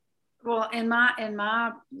Well, in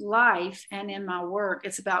my life and in my work,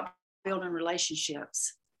 it's about building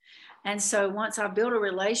relationships. And so once I build a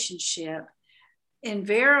relationship,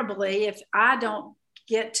 invariably, if I don't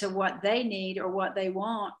get to what they need or what they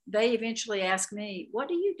want, they eventually ask me, "What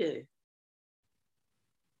do you do?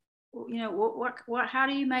 You know, what how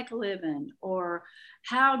do you make a living? Or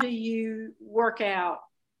how do you work out?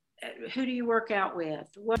 Who do you work out with?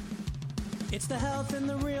 What?" It's the Health in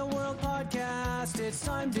the Real World podcast. It's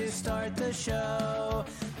time to start the show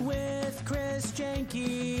with Chris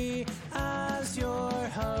Jenke as your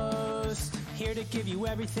host. Here to give you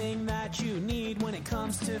everything that you need when it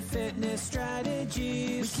comes to fitness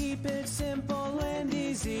strategies. We keep it simple and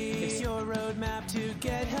easy. It's your roadmap to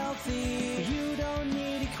get healthy. You don't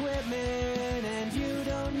need equipment and you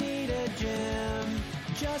don't need a gym.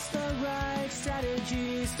 Just the right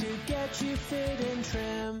strategies to get you fit and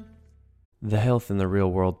trim. The Health in the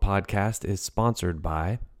Real World podcast is sponsored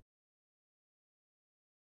by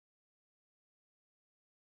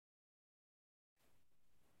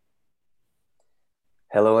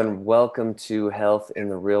Hello and welcome to Health in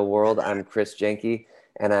the Real World. I'm Chris Jenke,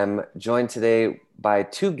 and I'm joined today by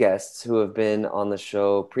two guests who have been on the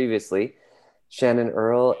show previously, Shannon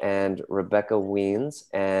Earl and Rebecca Weens.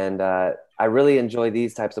 And I really enjoy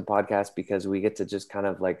these types of podcasts because we get to just kind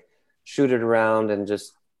of like shoot it around and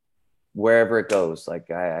just wherever it goes.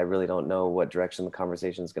 Like I really don't know what direction the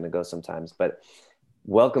conversation is going to go sometimes, but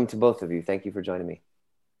welcome to both of you. Thank you for joining me.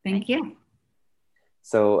 Thank you.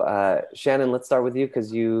 So Shannon, let's start with you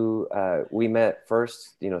because we met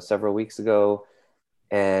first, several weeks ago,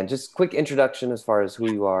 and just quick introduction as far as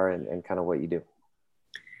who you are and kind of what you do.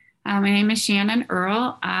 My name is Shannon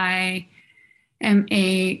Earl. I am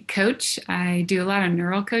a coach. I do a lot of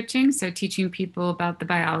neural coaching, so teaching people about the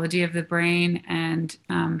biology of the brain and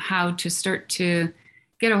how to start to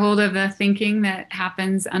get a hold of the thinking that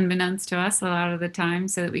happens unbeknownst to us a lot of the time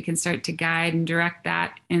so that we can start to guide and direct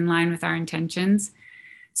that in line with our intentions.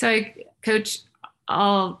 So I coach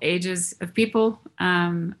all ages of people,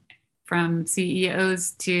 from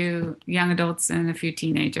CEOs to young adults and a few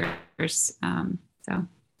teenagers. So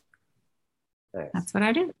nice. That's what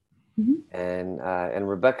I do. Mm-hmm. And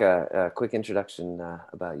Rebecca, a quick introduction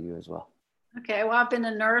about you as well. Okay, well, I've been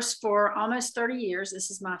a nurse for almost 30 years.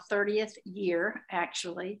 This is my 30th year,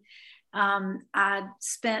 actually. I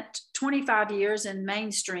spent 25 years in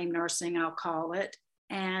mainstream nursing, I'll call it.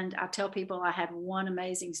 And I tell people I have one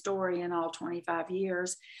amazing story in all 25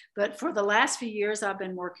 years. But for the last few years, I've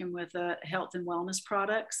been working with health and wellness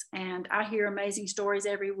products, and I hear amazing stories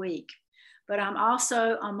every week. But I'm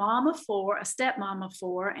also a mom of four, a stepmom of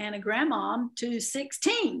four, and a grandmom to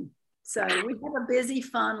 16. So we have a busy,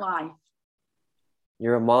 fun life.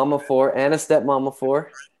 You're a mom of four and a stepmom of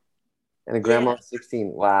four and a grandma of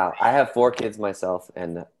 16. Wow. I have 4 kids myself,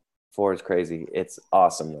 and 4 is crazy. It's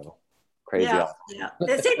awesome though. Crazy. Yeah, awesome. yeah.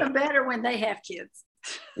 It's even better when they have kids.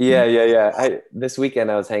 Yeah. This weekend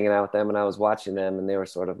I was hanging out with them and I was watching them, and they were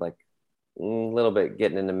sort of like a little bit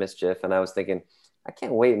getting into mischief. And I was thinking, I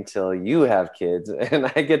can't wait until you have kids and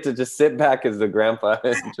I get to just sit back as the grandpa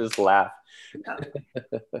and just laugh.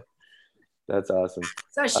 That's awesome.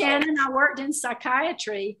 So Shannon, I worked in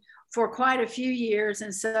psychiatry for quite a few years.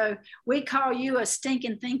 And so we call you a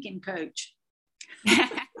stinking thinking coach.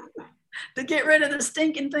 To get rid of the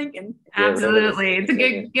stinking thinking. Absolutely. It's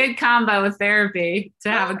a good combo with therapy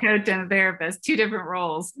to have a coach and a therapist, 2 different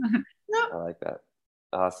roles. I like that.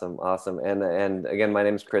 Awesome. And again, my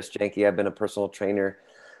name is Chris Jenke. I've been a personal trainer,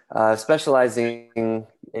 specializing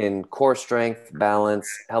in core strength, balance,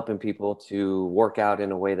 helping people to work out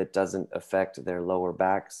in a way that doesn't affect their lower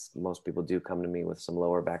backs. Most people do come to me with some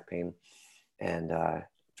lower back pain, and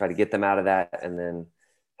try to get them out of that and then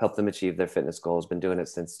help them achieve their fitness goals. Been doing it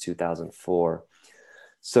since 2004.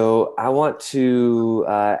 So I want to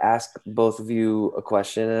ask both of you a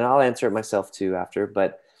question, and I'll answer it myself too after,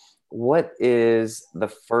 but what is the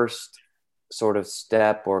first sort of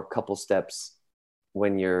step or couple steps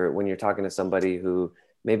when you're talking to somebody who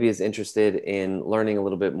maybe is interested in learning a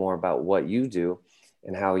little bit more about what you do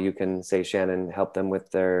and how you can, say, Shannon, help them with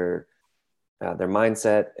their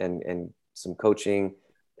mindset and some coaching,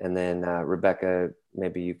 and then Rebecca,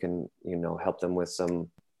 maybe you can help them with some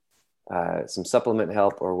supplement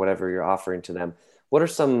help or whatever you're offering to them. What are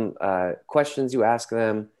some questions you ask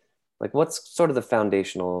them? Like, what's sort of the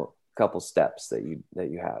foundational couple steps that you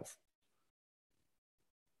have?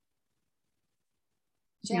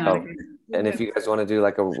 Yeah. Oh, and if you guys want to do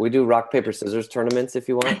we do rock, paper, scissors tournaments if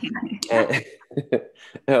you want. And,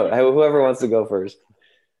 whoever wants to go first.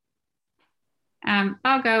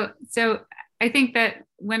 I'll go. So I think that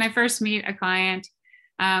when I first meet a client,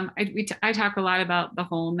 I talk a lot about the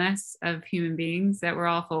wholeness of human beings, that we're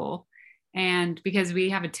all whole. And because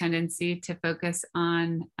we have a tendency to focus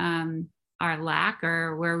on our lack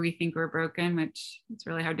or where we think we're broken, which it's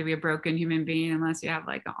really hard to be a broken human being unless you have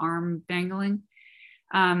like an arm dangling.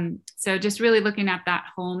 So just really looking at that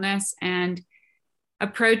wholeness and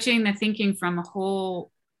approaching the thinking from a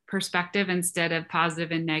whole perspective instead of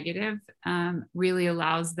positive and negative really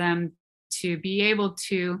allows them to be able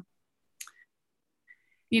to,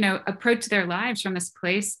 approach their lives from this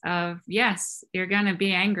place of, yes, you're going to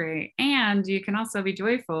be angry and you can also be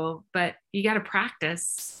joyful, but you got to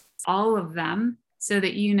practice all of them so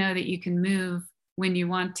that you know that you can move when you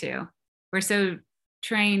want to. We're so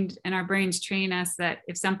trained, and our brains train us that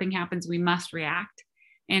if something happens, we must react.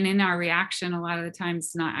 And in our reaction, a lot of the times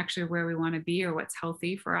it's not actually where we want to be or what's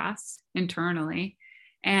healthy for us internally.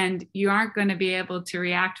 And you aren't going to be able to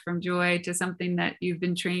react from joy to something that you've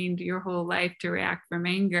been trained your whole life to react from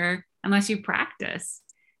anger unless you practice.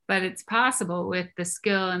 But it's possible with the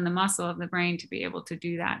skill and the muscle of the brain to be able to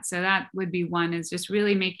do that. So that would be one, is just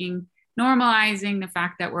really normalizing the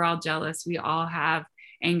fact that we're all jealous. We all have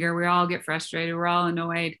anger. We all get frustrated. We're all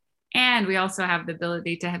annoyed. And we also have the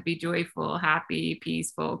ability to be joyful, happy,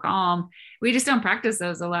 peaceful, calm. We just don't practice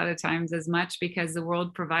those a lot of times as much because the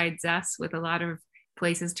world provides us with a lot of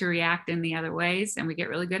places to react in the other ways, and we get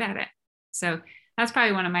really good at it. So that's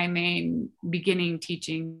probably one of my main beginning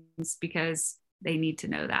teachings, because they need to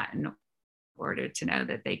know that in order to know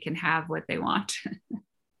that they can have what they want.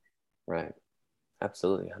 Right.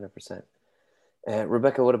 Absolutely. 100%. And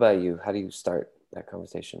Rebecca, what about you? How do you start that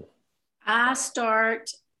conversation? I start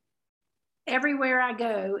everywhere I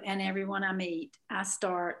go and everyone I meet. I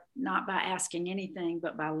start not by asking anything,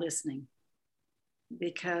 but by listening.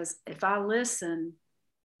 Because if I listen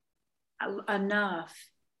enough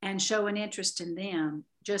and show an interest in them,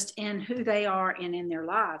 just in who they are and in their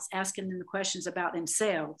lives, asking them the questions about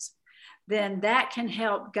themselves, then that can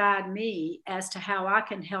help guide me as to how I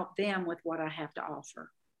can help them with what I have to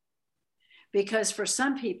offer. Because for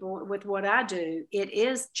some people, with what I do, it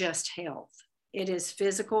is just health. It is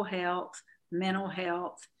physical health, mental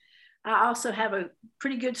health. I also have a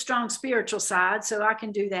pretty good, strong spiritual side, so I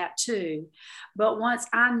can do that too. But once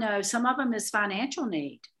I know, some of them is financial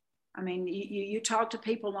need. I mean, you talk to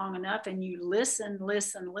people long enough and you listen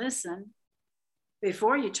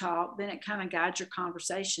before you talk, then it kind of guides your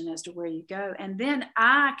conversation as to where you go. And then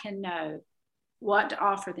I can know what to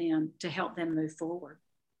offer them to help them move forward.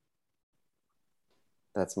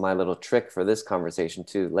 That's my little trick for this conversation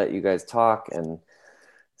too. Let you guys talk and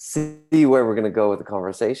see where we're going to go with the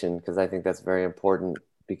conversation, because I think that's very important,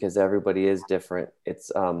 because everybody is different.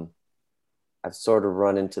 It's I've sort of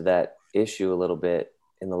run into that issue a little bit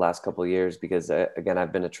in the last couple of years, because again,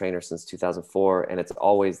 I've been a trainer since 2004, and it's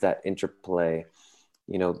always that interplay,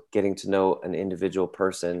 getting to know an individual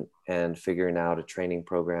person and figuring out a training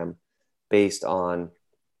program based on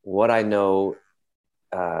what I know,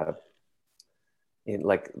 in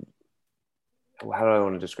like, how do I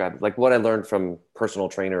want to describe it? Like what I learned from personal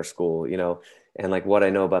trainer school, and like what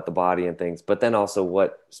I know about the body and things, but then also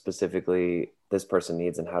what specifically this person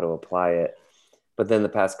needs and how to apply it. But then the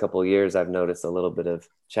past couple of years, I've noticed a little bit of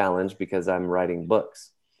challenge because I'm writing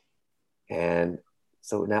books. And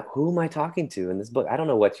so now who am I talking to in this book? I don't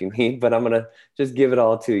know what you need, but I'm going to just give it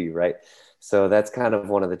all to you. Right. So that's kind of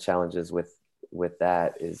one of the challenges with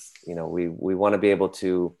that is, we want to be able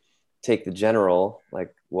to take the general,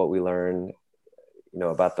 like what we learn,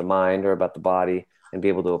 about the mind or about the body, and be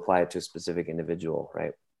able to apply it to a specific individual.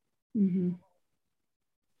 Right. Mm-hmm.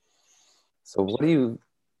 So what are you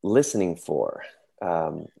listening for?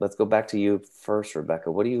 Let's go back to you first,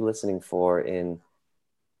 Rebecca. What are you listening for in,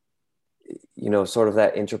 sort of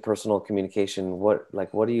that interpersonal communication? What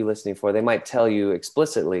are you listening for? They might tell you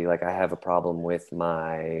explicitly, like, I have a problem with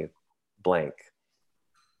my blank,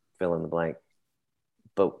 fill in the blank.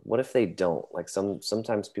 But what if they don't? Like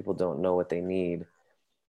sometimes people don't know what they need.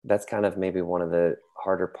 That's kind of maybe one of the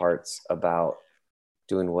harder parts about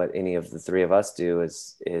doing what any of the three of us do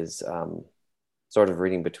is sort of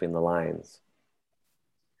reading between the lines.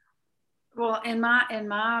 Well, in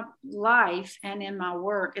my life and in my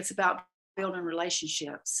work, it's about building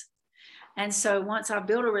relationships. And so once I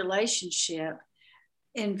build a relationship,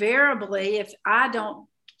 invariably, if I don't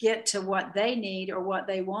get to what they need or what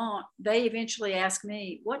they want, they eventually ask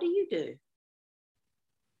me, what do you do?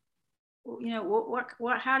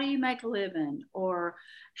 What how do you make a living? Or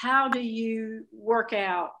how do you work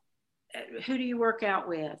out? Who do you work out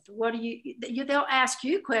with? What do they'll ask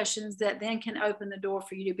you questions that then can open the door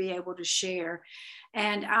for you to be able to share.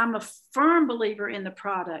 And I'm a firm believer in the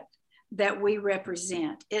product that we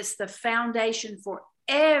represent. It's the foundation for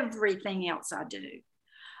everything else I do.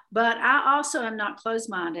 But I also am not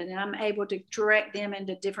closed-minded, and I'm able to direct them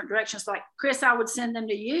into different directions. Like Chris, I would send them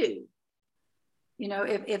to you,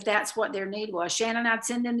 if that's what their need was. Shannon, I'd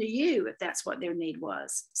send them to you if that's what their need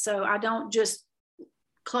was. So I don't just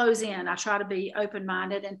close in. I try to be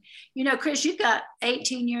open-minded. And, Chris, you've got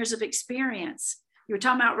 18 years of experience. You were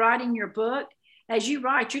talking about writing your book. As you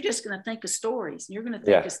write, you're just going to think of stories. You're going to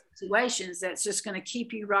think of situations that's just going to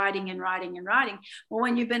keep you writing and writing and writing. Well,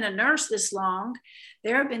 when you've been a nurse this long,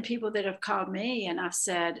 there have been people that have called me and I've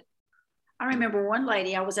said, I remember one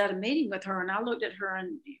lady, I was at a meeting with her and I looked at her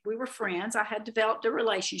and we were friends. I had developed a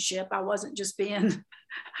relationship. I wasn't just being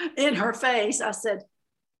in her face. I said,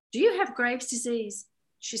 do you have Graves' disease?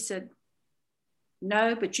 She said,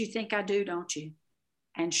 no, but you think I do, don't you?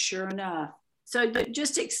 And sure enough. So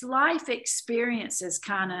just life experiences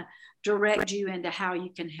kind of direct you into how you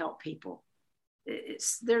can help people. In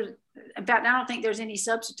fact, I don't think there's any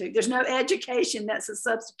substitute. There's no education that's a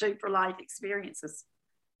substitute for life experiences.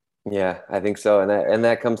 Yeah, I think so. And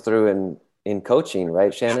that comes through in coaching,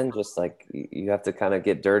 right, Shannon? Just like you have to kind of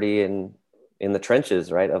get dirty in the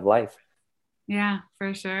trenches, right, of life. Yeah,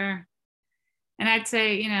 for sure. And I'd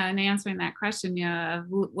say, in answering that question,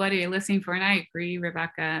 what are you listening for? And I agree,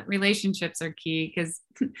 Rebecca, relationships are key because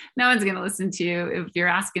no one's going to listen to you if you're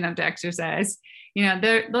asking them to exercise.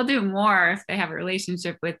 They'll do more if they have a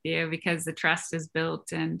relationship with you because the trust is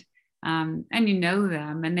built and you know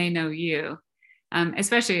them and they know you.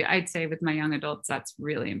 Especially, I'd say with my young adults, that's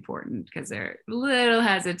really important because they're a little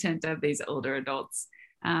hesitant of these older adults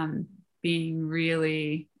being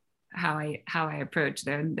really how I approach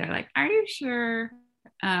them. They're like, are you sure?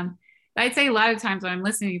 I'd say a lot of times what I'm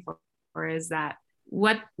listening for is that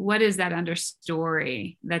what is that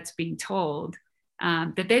understory that's being told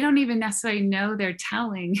that they don't even necessarily know they're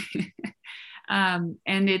telling. And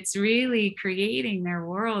it's really creating their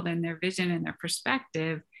world and their vision and their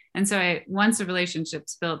perspective. And so once the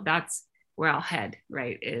relationship's built, that's where I'll head,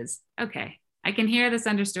 right? Is, okay, I can hear this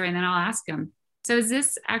understory and then I'll ask them, so is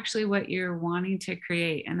this actually what you're wanting to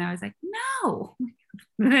create? And I was like, no.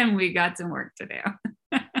 Then we got some work to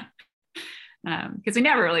do. Because we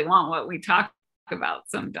never really want what we talk about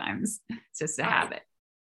sometimes. It's just a habit.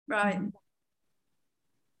 Right.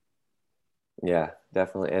 Yeah,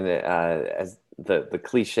 definitely. And as the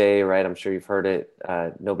cliche, right? I'm sure you've heard it.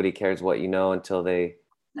 Nobody cares what you know until they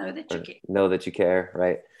know that you care,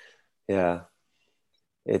 right? Yeah.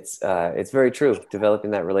 It's very true,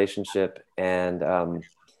 developing that relationship. And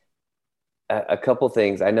a couple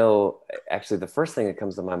things I know, actually the first thing that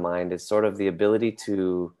comes to my mind is sort of the ability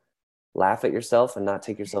to laugh at yourself and not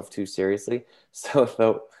take yourself too seriously.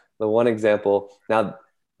 So the one example, now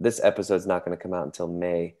this episode is not going to come out until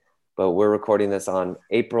May, but we're recording this on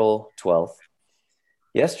April 12th.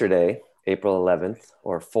 Yesterday, April 11th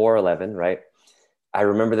or 4/11, right? I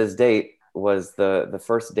remember this date was the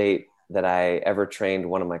first date that I ever trained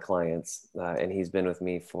one of my clients. And he's been with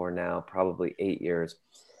me for now probably 8 years.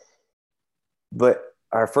 But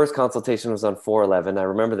our first consultation was on 4/11. I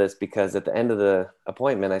remember this because at the end of the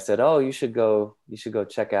appointment, I said, oh, you should go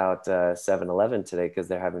check out 7-Eleven today because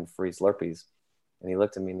they're having free Slurpees. And he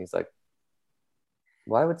looked at me and he's like,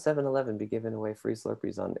 why would 7-Eleven be giving away free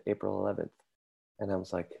Slurpees on April 11th? And I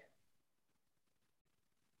was like,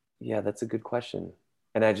 yeah, that's a good question.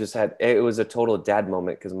 And it was a total dad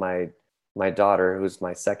moment because my daughter, who's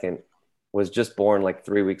my second, was just born like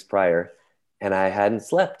 3 weeks prior and I hadn't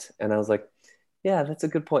slept. And I was like, yeah, that's a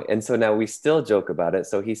good point. And so now we still joke about it.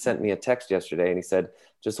 So he sent me a text yesterday and he said,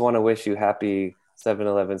 just want to wish you happy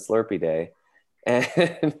 7-Eleven Slurpee Day.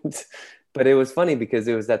 But it was funny because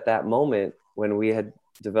it was at that moment when we had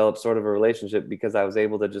developed sort of a relationship because I was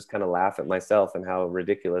able to just kind of laugh at myself and how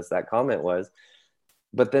ridiculous that comment was.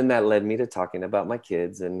 But then that led me to talking about my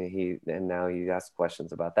kids and now he asked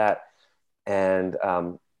questions about that. And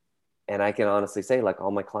I can honestly say like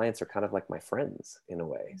all my clients are kind of like my friends in a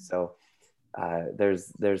way. So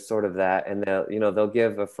there's sort of that, and they'll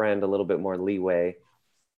give a friend a little bit more leeway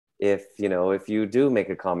if you do make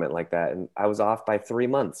a comment like that. And I was off by 3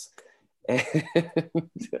 months.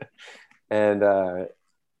 And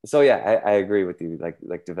so yeah, I agree with you,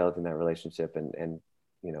 like developing that relationship and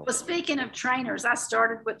Well, speaking of trainers, I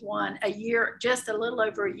started with one just a little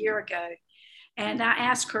over a year ago. And I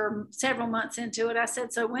asked her several months into it, I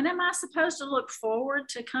said, so when am I supposed to look forward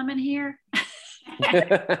to coming here? And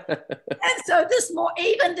so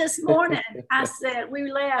even this morning, I said, we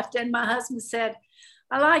left and my husband said,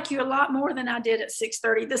 I like you a lot more than I did at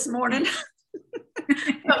 6:30 this morning.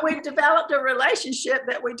 But we've developed a relationship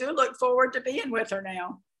that we do look forward to being with her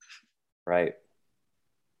now. Right.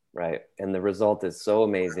 Right. And the result is so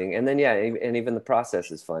amazing. And then, yeah, and even the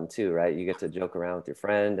process is fun too, right? You get to joke around with your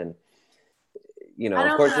friend and, I of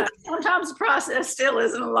don't course, know. Sometimes the process still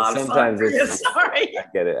isn't a lot of fun. sometimes it's, Sorry. I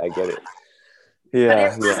get it. But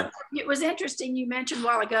Yeah. it was interesting. You mentioned a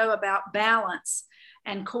while ago about balance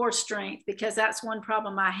and core strength, because that's one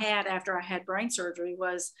problem I had after I had brain surgery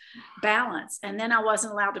was balance. And then I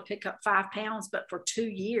wasn't allowed to pick up 5 pounds, but for 2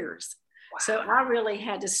 years. Wow. So I really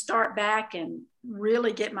had to start back and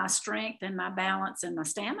really get my strength and my balance and my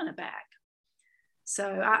stamina back.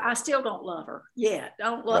 So I still don't love her yet. I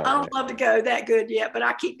don't love to go that good yet, but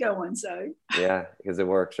I keep going. So yeah, because it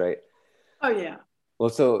works, right? Oh yeah. Well,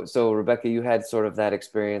 so Rebecca, you had sort of that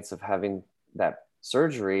experience of having that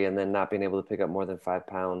surgery and then not being able to pick up more than 5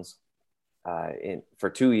 pounds for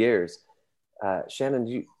 2 years.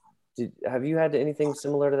 Shannon, have you had anything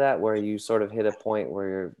similar to that where you sort of hit a point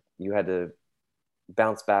where you had to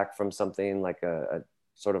bounce back from something like a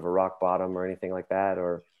sort of a rock bottom or anything like that?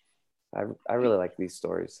 Or I really like these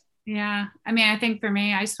stories. Yeah. I mean, I think for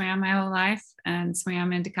me, I swam my whole life and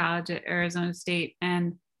swam into college at Arizona State.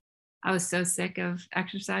 And I was so sick of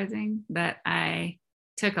exercising that I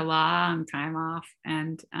took a long time off.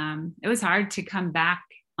 And it was hard to come back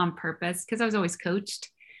on purpose because I was always coached.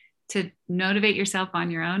 To motivate yourself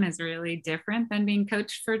on your own is really different than being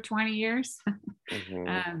coached for 20 years.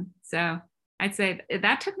 Mm-hmm. So I'd say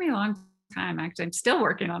that took me a long time. Actually, I'm still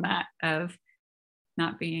working on that, of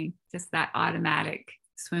not being just that automatic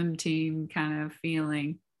swim team kind of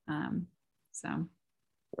feeling. So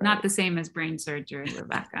not the same as brain surgery,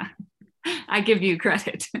 Rebecca. I give you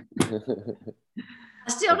credit. I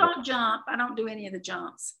still don't jump. I don't do any of the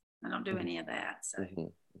jumps. I don't do any of that. So,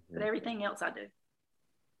 but everything else I do.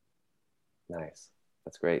 Nice.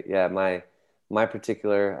 That's great. Yeah. My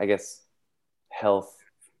particular, I guess, health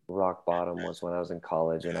rock bottom was when I was in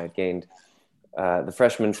college, and I gained the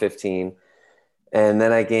freshman 15, and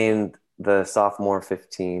then I gained the sophomore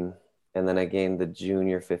 15, and then I gained the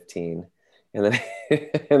junior 15. And then,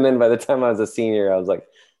 and then by the time I was a senior, I was like,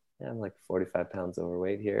 yeah, I'm like 45 pounds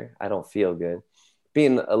overweight here. I don't feel good.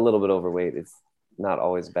 Being a little bit overweight, it's not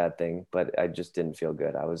always a bad thing, but I just didn't feel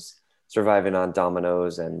good. I was surviving on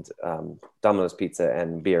Domino's and Domino's pizza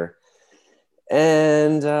and beer.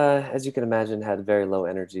 And as you can imagine, had very low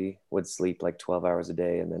energy, would sleep like 12 hours a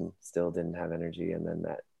day and then still didn't have energy. And then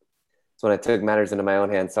that's when I took matters into my own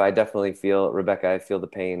hands. So I definitely feel, Rebecca, I feel the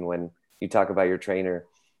pain when you talk about your trainer.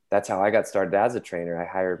 That's how I got started as a trainer. I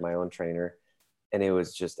hired my own trainer, and it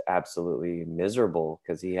was just absolutely miserable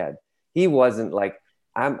because he wasn't like,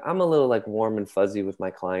 I'm a little like warm and fuzzy with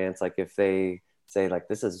my clients. Like if they say like,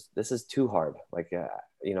 this is too hard. Like, I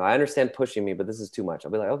understand pushing me, but this is too much.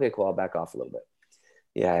 I'll be like, okay, cool. I'll back off a little bit.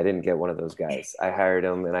 Yeah. I didn't get one of those guys. I hired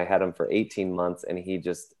him and I had him for 18 months, and he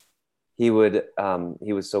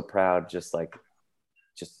was so proud, just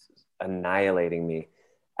annihilating me.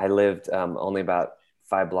 I lived only about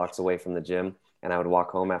 5 blocks away from the gym, and I would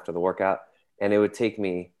walk home after the workout, and it would take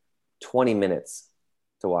me 20 minutes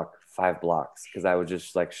to walk 5 blocks because I was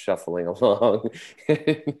just like shuffling along.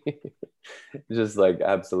 Just like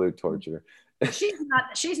absolute torture. She's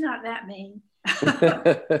not that mean.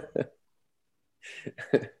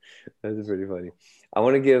 That's pretty funny. I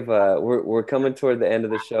want to give we're coming toward the end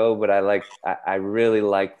of the show, but I really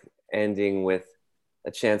like ending with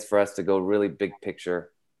a chance for us to go really big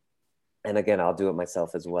picture. And again, I'll do it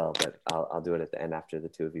myself as well, but I'll do it at the end after the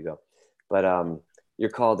two of you go. But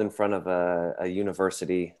you're called in front of a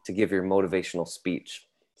university to give your motivational speech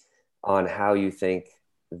on how you think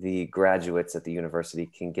the graduates at the university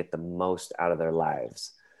can get the most out of their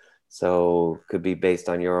lives. So it could be based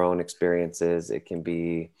on your own experiences. It can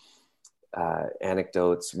be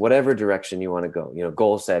anecdotes, whatever direction you want to go,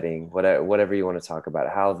 goal setting, whatever you want to talk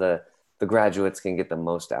about, how the graduates can get the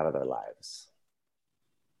most out of their lives.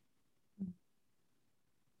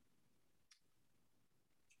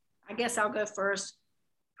 I guess I'll go first.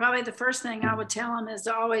 Probably the first thing I would tell them is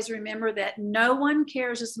to always remember that no one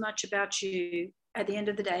cares as much about you at the end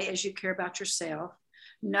of the day as you care about yourself.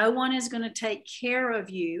 No one is going to take care of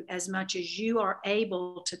you as much as you are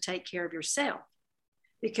able to take care of yourself,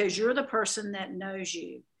 because you're the person that knows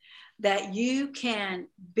you, that you can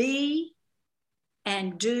be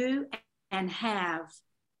and do and have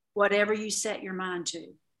whatever you set your mind to.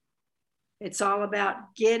 It's all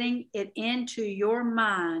about getting it into your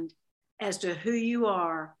mind as to who you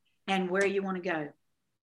are and where you want to go.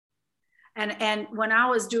 And when I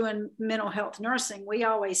was doing mental health nursing, we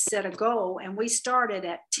always set a goal, and we started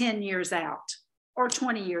at 10 years out or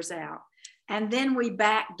 20 years out. And then we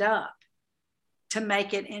backed up to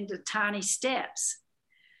make it into tiny steps.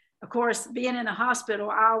 Of course, being in a hospital,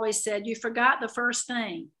 I always said, you forgot the first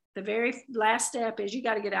thing. The very last step is you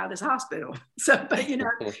got to get out of this hospital. So, but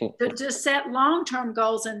to just set long-term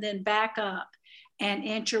goals and then back up and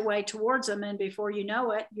inch your way towards them. And before you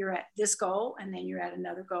know it, you're at this goal, and then you're at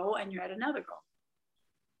another goal, and you're at another goal.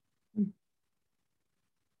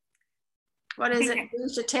 What is it? We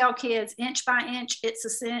used to tell kids, inch by inch, it's a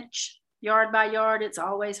cinch. Yard by yard, it's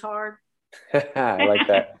always hard. I like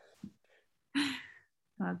that.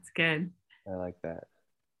 That's good. I like that.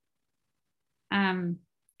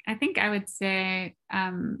 I think I would say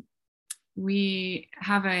we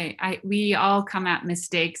all come at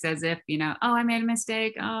mistakes as if, oh, I made a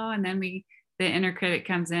mistake. Oh, and then the inner critic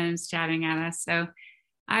comes in and is chatting at us. So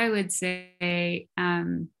I would say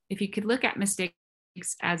if you could look at mistakes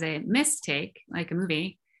as a mistake, like a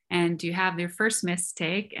movie, and you have your first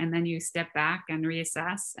mistake, and then you step back and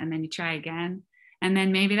reassess, and then you try again. And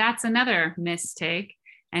then maybe that's another mistake,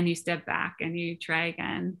 and you step back and you try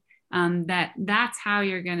again. That's how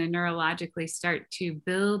you're going to neurologically start to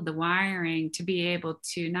build the wiring to be able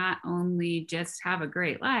to not only just have a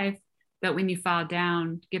great life, but when you fall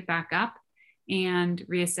down, get back up and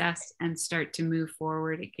reassess and start to move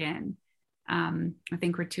forward again. I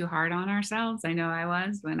think we're too hard on ourselves. I know I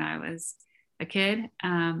was when I was a kid.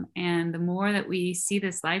 And the more that we see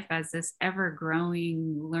this life as this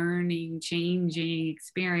ever-growing, learning, changing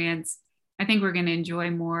experience, I think we're going to enjoy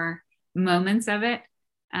more moments of it.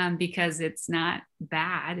 Because it's not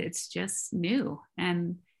bad, it's just new,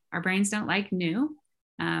 and our brains don't like new,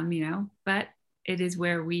 but it is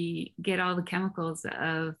where we get all the chemicals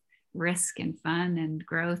of risk and fun and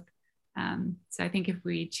growth. So I think if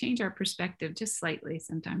we change our perspective just slightly,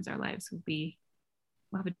 sometimes our lives we'll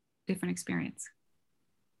have a different experience.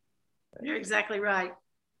 You're exactly right.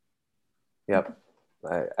 Yep.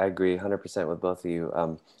 I agree 100% with both of you.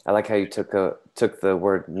 I like how you took the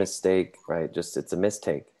word mistake, right? Just it's a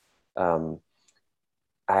mistake. And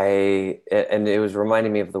it was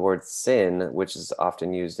reminding me of the word sin, which is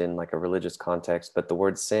often used in like a religious context. But the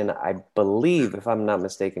word sin, I believe, if I'm not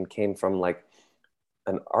mistaken, came from like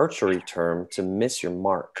an archery term to miss your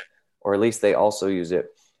mark, or at least they also use it.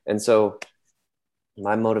 And so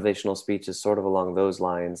my motivational speech is sort of along those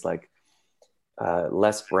lines. Like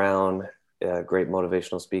Les Brown, a great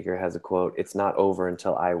motivational speaker, has a quote, "It's not over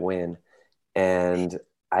until I win." And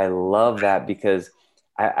I love that because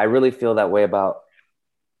I really feel that way about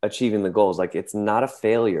achieving the goals. Like it's not a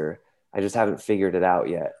failure. I just haven't figured it out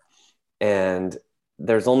yet. And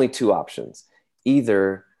there's only two options.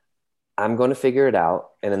 Either I'm going to figure it out,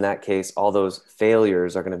 and in that case, all those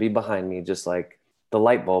failures are going to be behind me, just like the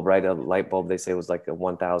light bulb, right? A light bulb, they say, was like a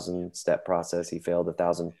 1,000 step process. He failed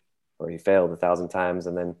 1,000 times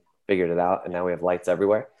and then figured it out, and now we have lights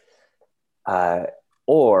everywhere.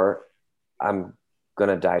 Or I'm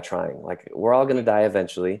gonna die trying. Like we're all gonna die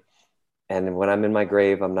eventually, and when I'm in my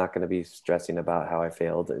grave, I'm not gonna be stressing about how I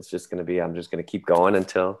failed. It's just gonna be, I'm just gonna keep going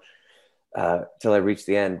until I reach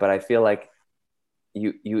the end. But I feel like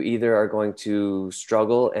you either are going to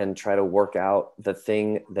struggle and try to work out the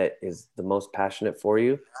thing that is the most passionate for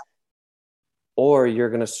you, or you're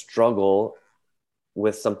gonna struggle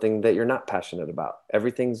with something that you're not passionate about.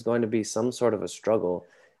 Everything's going to be some sort of a struggle,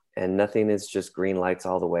 and nothing is just green lights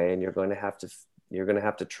all the way. And you're going to have to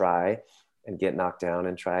try and get knocked down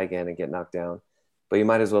and try again and get knocked down. But you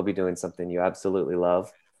might as well be doing something you absolutely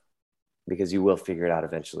love, because you will figure it out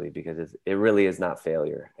eventually, because it really is not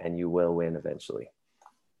failure, and you will win eventually.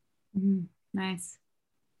 Nice.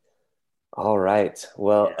 All right.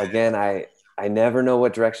 Well, again, I never know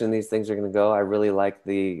what direction these things are going to go. I really like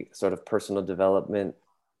the sort of personal development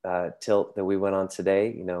tilt that we went on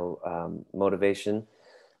today, motivation.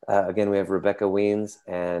 Again, we have Rebecca Weens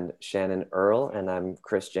and Shannon Earl, and I'm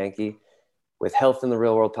Chris Janke with Health in the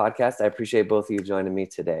Real World podcast. I appreciate both of you joining me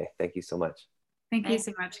today. Thank you so much. Thank you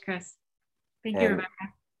so much, Chris. Thank you, Rebecca.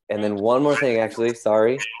 And then one more thing, actually,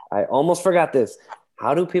 sorry, I almost forgot this.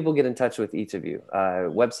 How do people get in touch with each of you?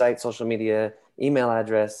 Website, social media, email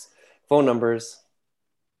address, phone numbers?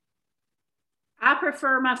 I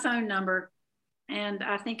prefer my phone number. And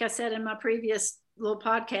I think I said in my previous little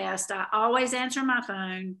podcast, I always answer my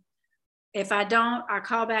phone. If I don't, I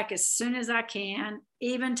call back as soon as I can,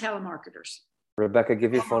 even telemarketers. Rebecca,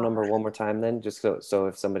 give your phone number one more time then, just so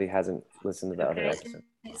if somebody hasn't listened to the other episode.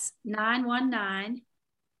 It's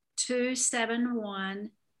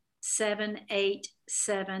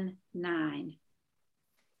 919-271-7879.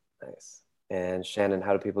 Nice. And Shannon,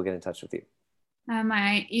 how do people get in touch with you?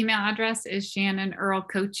 My email address is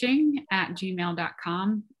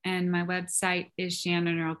shannonearlcoaching@gmail.com. And my website is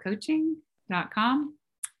shannonearlcoaching.com.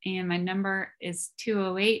 And my number is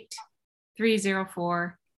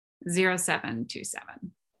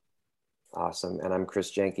 208-304-0727. Awesome. And I'm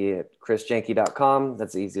Chris Jenke at chrisjenke.com.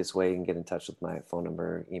 That's the easiest way you can get in touch with my phone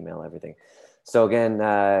number, email, everything. So again,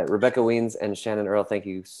 Rebecca Weens and Shannon Earl, thank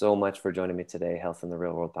you so much for joining me today, Health in the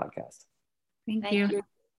Real World podcast. Thank you.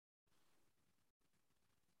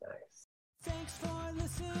 Nice. Thanks for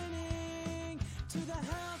listening to the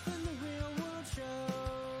Health in the Real World show.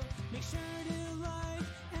 Make sure to like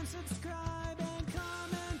and subscribe and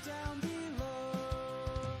comment down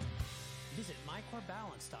below. Visit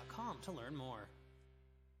mycorebalance.com to learn more.